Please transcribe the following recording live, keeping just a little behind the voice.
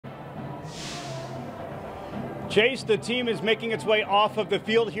Chase, the team is making its way off of the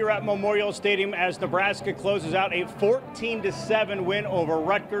field here at Memorial Stadium as Nebraska closes out a 14-7 win over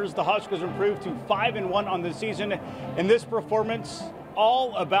Rutgers. The Huskers improved to 5-1 on the season. In this performance,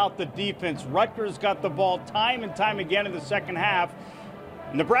 all about the defense. Rutgers got the ball time and time again in the second half.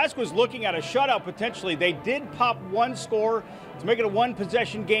 Nebraska was looking at a shutout potentially. They did pop one score to make it a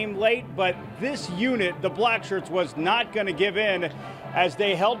one-possession game late, but this unit, the Blackshirts, was not going to give in as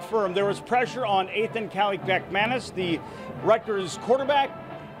they held firm. There was pressure on Ethan Kalikakmanis, the Rutgers quarterback,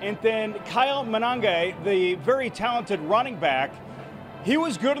 and then Kyle Manange, the very talented running back. He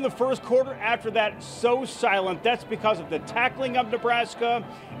was good in the first quarter. After that, so silent. That's because of the tackling of Nebraska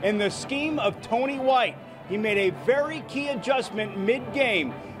and the scheme of Tony White. He made a very key adjustment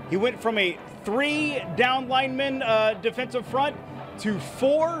mid-game. He went from a 3 down lineman defensive front to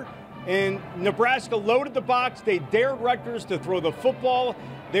 4, and Nebraska loaded the box. They dared Rutgers to throw the football.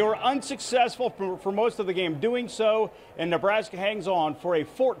 They were unsuccessful for most of the game doing so, and Nebraska hangs on for a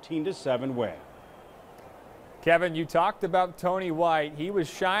 14-7 win. Kevin, you talked about Tony White. He was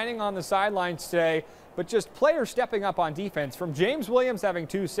shining on the sidelines today, but just players stepping up on defense. From James Williams having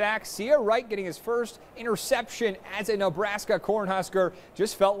 2 sacks, Sia Wright getting his first interception as a Nebraska Cornhusker.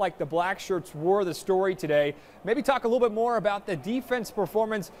 Just felt like the Blackshirts were the story today. Maybe talk a little bit more about the defense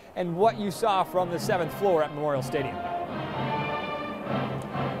performance and what you saw from the 7th floor at Memorial Stadium.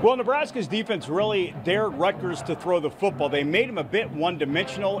 Well, Nebraska's defense really dared Rutgers to throw the football. They made them a bit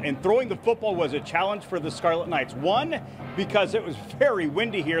one-dimensional, and throwing the football was a challenge for the Scarlet Knights. One, because it was very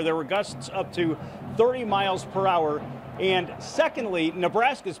windy here. There were gusts up to 30 miles per hour. And secondly,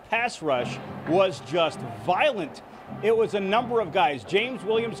 Nebraska's pass rush was just violent. It was a number of guys. James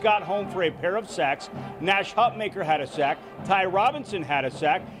Williams got home for a pair of sacks. Nash Hupmaker had a sack. Ty Robinson had a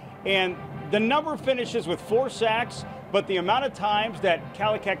sack. And the number finishes with 4 sacks. But the amount of times that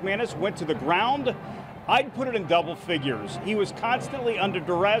Kalikakmanis went to the ground, I'd put it in double figures. He was constantly under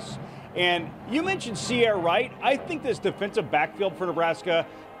duress. And you mentioned Sia Wright. I think this defensive backfield for Nebraska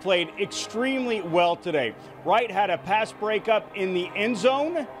played extremely well today. Wright had a pass breakup in the end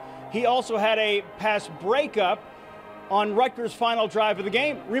zone. He also had a pass breakup on Rutgers' final drive of the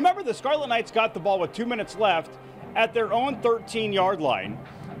game. Remember, the Scarlet Knights got the ball with 2 minutes left at their own 13-yard line.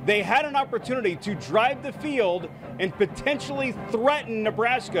 They had an opportunity to drive the field and potentially threaten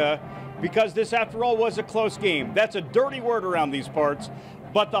Nebraska because this, after all, was a close game. That's a dirty word around these parts,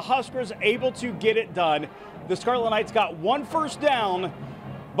 but the Huskers able to get it done. The Scarlet Knights got 1 first down,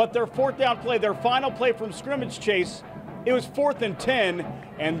 but their 4th down play, their final play from scrimmage, Chase, it was 4th and 10,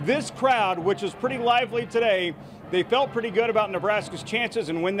 and this crowd, which is pretty lively today, they felt pretty good about Nebraska's chances,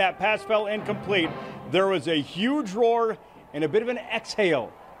 and when that pass fell incomplete, there was a huge roar and a bit of an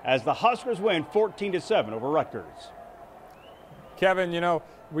exhale as the Huskers win 14-7 over Rutgers. Kevin, you know,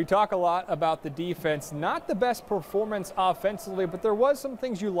 we talk a lot about the defense. Not the best performance offensively, but there was some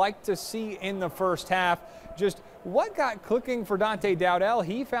things you like to see in the first half. Just what got clicking for Dante Dowdell?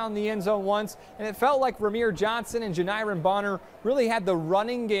 He found the end zone once, and it felt like Ramir Johnson and Janiran Bonner really had the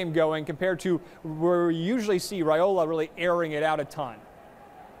running game going compared to where we usually see Raiola really airing it out a ton.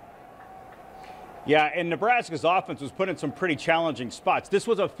 Yeah, and Nebraska's offense was put in some pretty challenging spots. This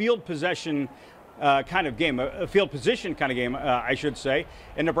was a field possession kind of game, a field position kind of game, I should say.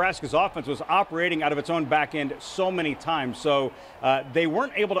 And Nebraska's offense was operating out of its own back end so many times. So they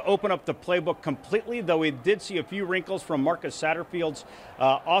weren't able to open up the playbook completely, though we did see a few wrinkles from Marcus Satterfield's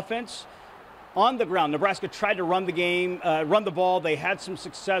offense. On the ground, Nebraska tried to run the game, run the ball. They had some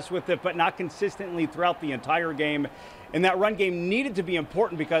success with it, but not consistently throughout the entire game. And that run game needed to be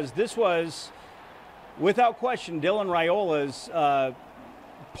important because this was, without question, Dylan Raiola's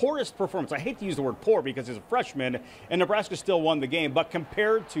poorest performance. I hate to use the word poor because he's a freshman, and Nebraska still won the game. But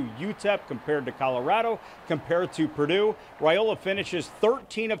compared to UTEP, compared to Colorado, compared to Purdue, Raiola finishes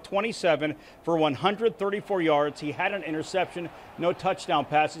 13 of 27 for 134 yards. He had an interception, no touchdown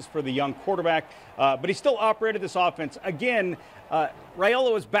passes for the young quarterback, but he still operated this offense. Again,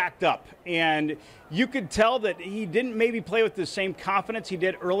 Raiola was backed up, and you could tell that he didn't maybe play with the same confidence he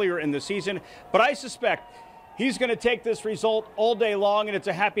did earlier in the season, but I suspect he's going to take this result all day long, and it's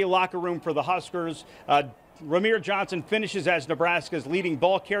a happy locker room for the Huskers. Ramir Johnson finishes as Nebraska's leading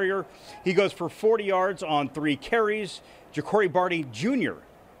ball carrier. He goes for 40 yards on 3 carries. Ja'Cory Barty Jr.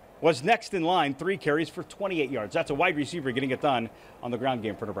 was next in line, 3 carries for 28 yards. That's a wide receiver getting it done on the ground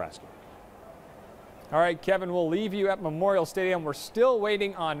game for Nebraska. All right, Kevin, we'll leave you at Memorial Stadium. We're still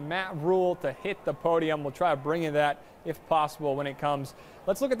waiting on Matt Rule to hit the podium. We'll try to bring you that if possible when it comes.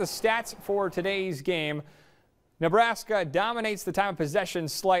 Let's look at the stats for today's game. Nebraska dominates the time of possession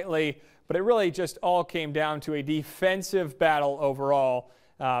slightly, but it really just all came down to a defensive battle overall.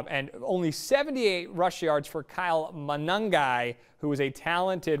 and only 78 rush yards for Kyle Monangai, who is a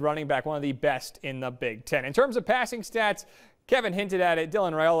talented running back, one of the best in the Big Ten. In terms of passing stats, Kevin hinted at it.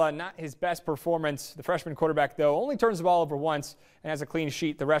 Dylan Raiola, not his best performance. The freshman quarterback, though, only turns the ball over once and has a clean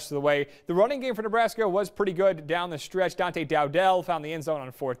sheet the rest of the way. The running game for Nebraska was pretty good down the stretch. Dante Dowdell found the end zone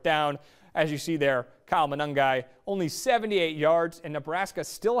on 4th down. As you see there, Kyle Monangai, only 78 yards, and Nebraska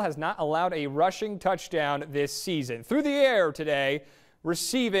still has not allowed a rushing touchdown this season. Through the air today,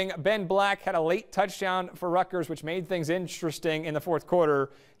 receiving, Ben Black had a late touchdown for Rutgers, which made things interesting in the 4th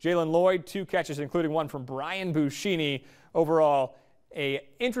quarter. Jalen Lloyd, 2 catches, including one from Brian Buschini. Overall, a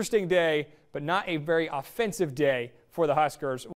interesting day, but not a very offensive day for the Huskers.